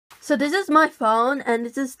So this is my phone, and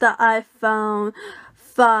this is the iPhone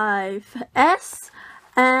 5S,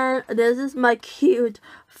 and this is my cute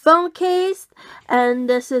phone case, and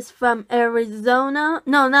this is from Arizona.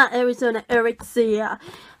 No, not Arizona, Aritzia.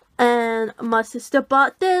 And my sister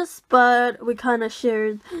bought this, but we kind of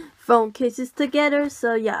shared phone cases together,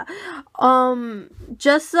 so yeah.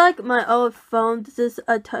 Just like my old phone, this is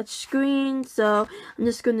a touchscreen, so I'm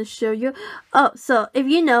just gonna show you. Oh, so if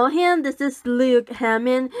you know him, this is Luke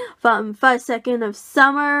Hemmings from 5 Seconds of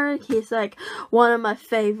Summer. He's like one of my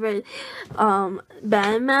favorite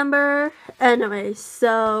band member. Anyway,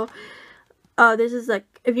 so this is like,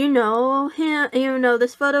 if you know him, you know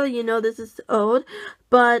this photo, you know this is old.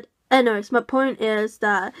 But anyways, my point is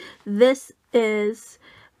that this is,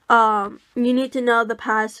 you need to know the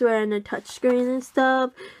password and the touchscreen and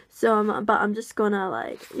stuff. So I'm just gonna,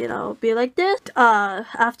 like, you know, be like this.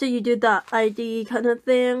 After you do the ID kind of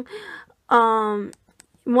thing,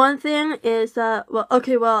 one thing is that, well,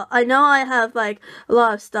 I know I have like a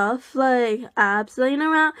lot of stuff, like apps laying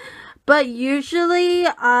around, but usually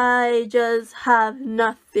I just have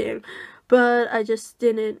nothing. But I just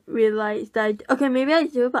didn't realize that. Okay, maybe I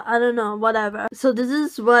do, but I don't know, whatever. So this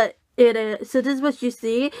is what it is. So this is what you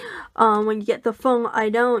see when you get the phone. I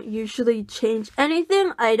don't usually change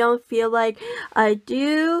anything. I don't feel like I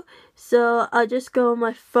do. So I'll just go on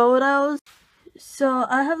my photos. So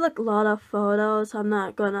I have like a lot of photos. I'm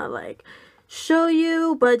not gonna like show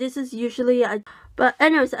you, but this is usually but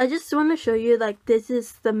anyways, I just want to show you, like, this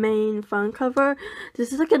is the main front cover.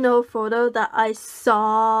 This is like an old photo that I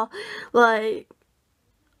saw, like,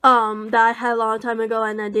 that I had a long time ago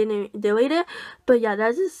and I didn't delete it. But yeah,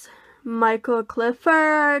 that is Michael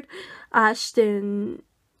Clifford, Ashton,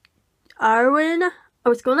 Irwin. I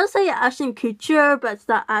was gonna say Ashton Kutcher, but it's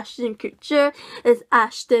not Ashton Kutcher. It's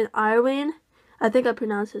Ashton Irwin. I think I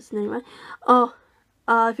pronounced his name right. Oh,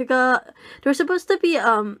 I forgot. There's supposed to be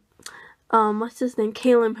what's his name?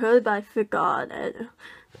 Calum, but I forgot it.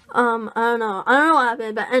 I don't know what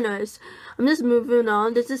happened, but anyways, I'm just moving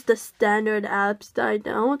on. This is the standard apps that I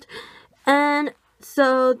don't. And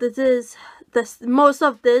so this is most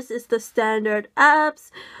of this is the standard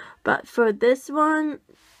apps, but for this one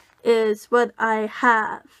is what I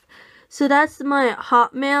have. So that's my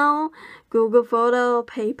Hotmail, Google Photo,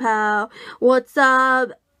 PayPal,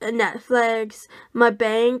 WhatsApp, Netflix, my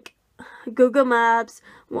bank, Google Maps,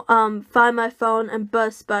 Find My Phone, and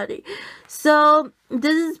Bus Buddy. So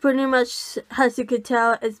this is pretty much, as you could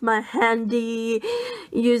tell, is my handy,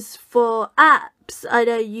 useful apps. I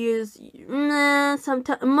don't use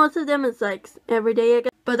sometimes. Most of them is like every day, I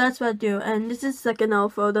guess. But that's what I do. And this is like an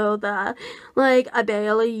old photo that like I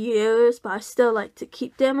barely use, but I still like to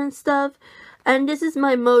keep them and stuff. And this is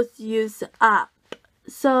my most used app.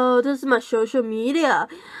 So this is my social media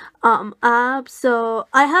app. So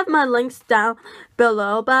I have my links down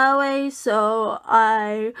below, by the way, so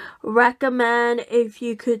I recommend if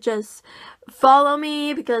you could just follow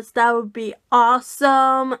me, because that would be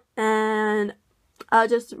awesome and I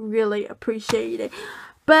just really appreciate it.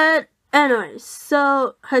 But anyways,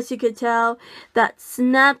 so as you could tell, that's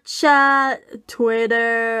Snapchat,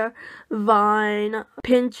 Twitter, Vine,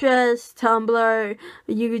 Pinterest, Tumblr,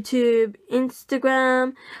 YouTube,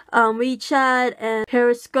 Instagram, WeChat, and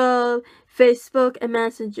Periscope, Facebook, and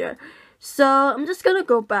Messenger. So I'm just gonna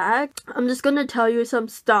go back. I'm just gonna tell you some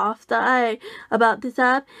stuff about this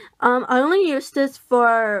app. I only use this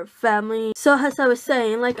for family. So as I was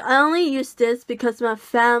saying, like, I only use this because my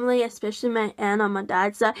family, especially my aunt on my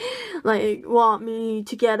dad's side, like, want me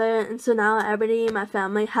together, and so now everybody in my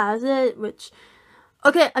family has it, which,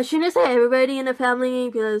 okay, I shouldn't say everybody in the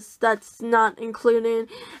family because that's not including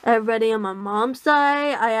everybody on my mom's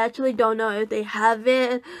side. I actually don't know if they have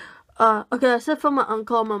it. Okay, except for my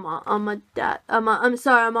uncle, my mom, on my dad, I'm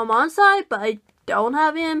sorry, on my mom's side, but I don't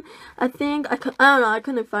have him. I think I don't know. I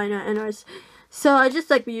couldn't find it, anyways. So I just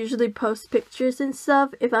like usually post pictures and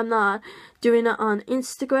stuff if I'm not doing it on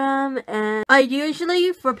Instagram. And I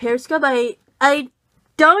usually, for Periscope, I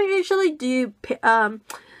don't usually do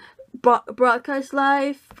broadcast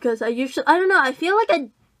live because I don't know. I feel like I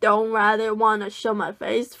don't rather want to show my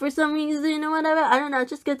face for some reason or whatever. I don't know, I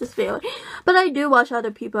just get this feeling. But I do watch other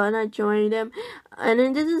people and I join them. And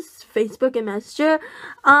then this is Facebook and Messenger.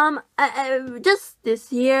 I just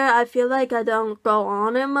this year I feel like I don't go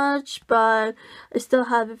on it much, but I still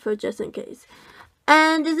have it for just in case.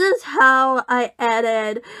 And this is how I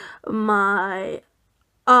added my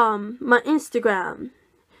my Instagram.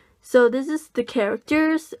 So this is the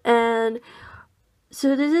characters, and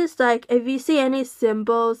so this is like, if you see any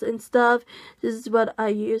symbols and stuff, this is what I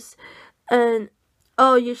use. And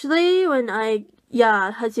usually when I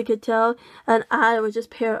yeah, as you could tell, an ad would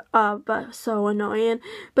just pair up, but so annoying.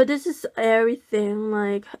 But this is everything.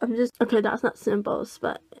 Like, I'm just okay. That's not symbols,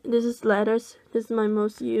 but this is letters. This is my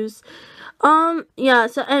most used. Yeah.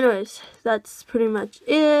 So, anyways, that's pretty much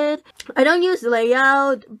it. I don't use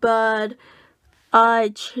layout, but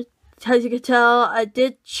as you could tell, I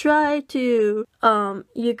did try to.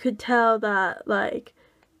 You could tell that like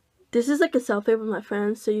this is like a selfie with my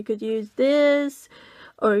friends, so you could use this,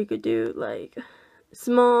 or you could do like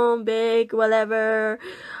small, big, whatever.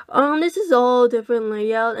 This is all different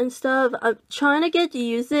layout and stuff. I'm trying to get to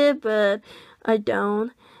use it, but I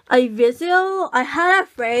don't. I had a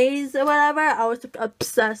phrase or whatever. I was like,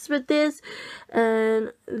 obsessed with this,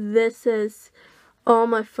 and this is all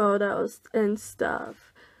my photos and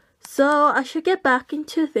stuff. So I should get back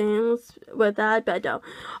into things with that, but I don't.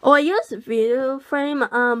 Oh, I use video frame.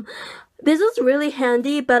 This is really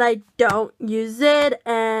handy, but I don't use it,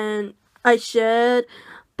 and I should,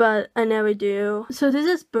 but I never do. So this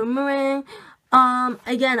is boomerang.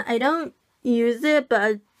 Again, I don't use it,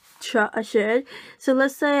 but I should. So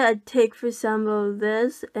let's say I take, for example,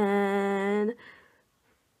 this, and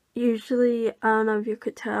usually, I don't know if you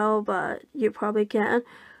could tell, but you probably can.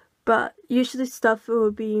 But usually stuff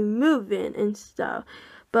will be moving and stuff.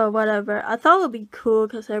 But whatever. I thought it would be cool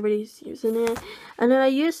because everybody's using it. And then I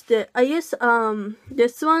used this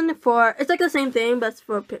one for, it's like the same thing, but it's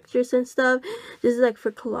for pictures and stuff. This is like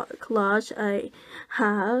for collage I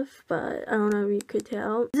have, but I don't know if you could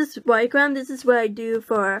tell. This is Whitegram. This is what I do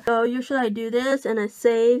for, so usually I do this and I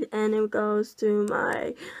save and it goes to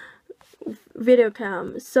my video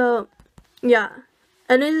cam. So yeah.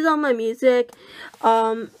 And this is all my music.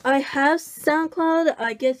 I have SoundCloud.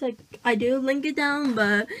 I guess I do link it down,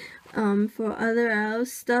 but for other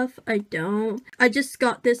else stuff I don't. I just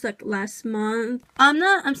got this like last month.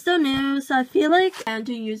 I'm still new, so I feel like I can't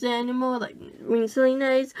use it anymore like recently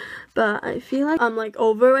days, but I feel like I'm like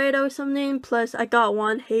over it or something. Plus I got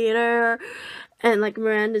one hater, and like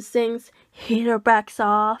Miranda sings hater backs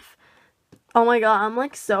off. Oh my god, I'm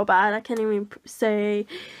like so bad. I can't even say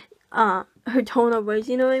her tone of voice,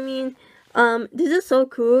 you know what I mean? This is so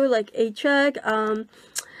cool, like 8-track.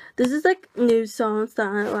 This is like new songs that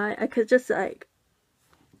I like. I could just like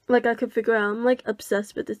I could figure out. I'm like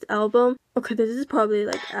obsessed with this album. Okay, this is probably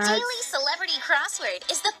like ads. Daily Celebrity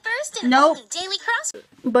Crossword is the first and only daily crossword.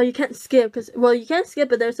 But you can't skip, because, well, you can skip,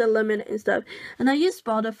 but there's a limit and stuff. And I use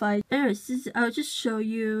Spotify. Anyways, I'll just show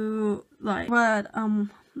you like what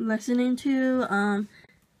I'm listening to.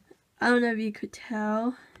 I don't know if you could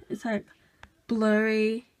tell. It's like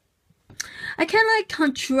blurry. I can like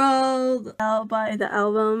control out by the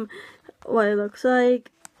album what it looks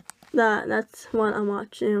like. That's what I'm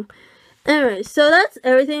watching. Anyway, so that's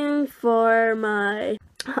everything for my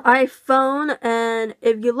iPhone, and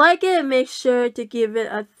if you like it, make sure to give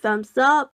it a thumbs up.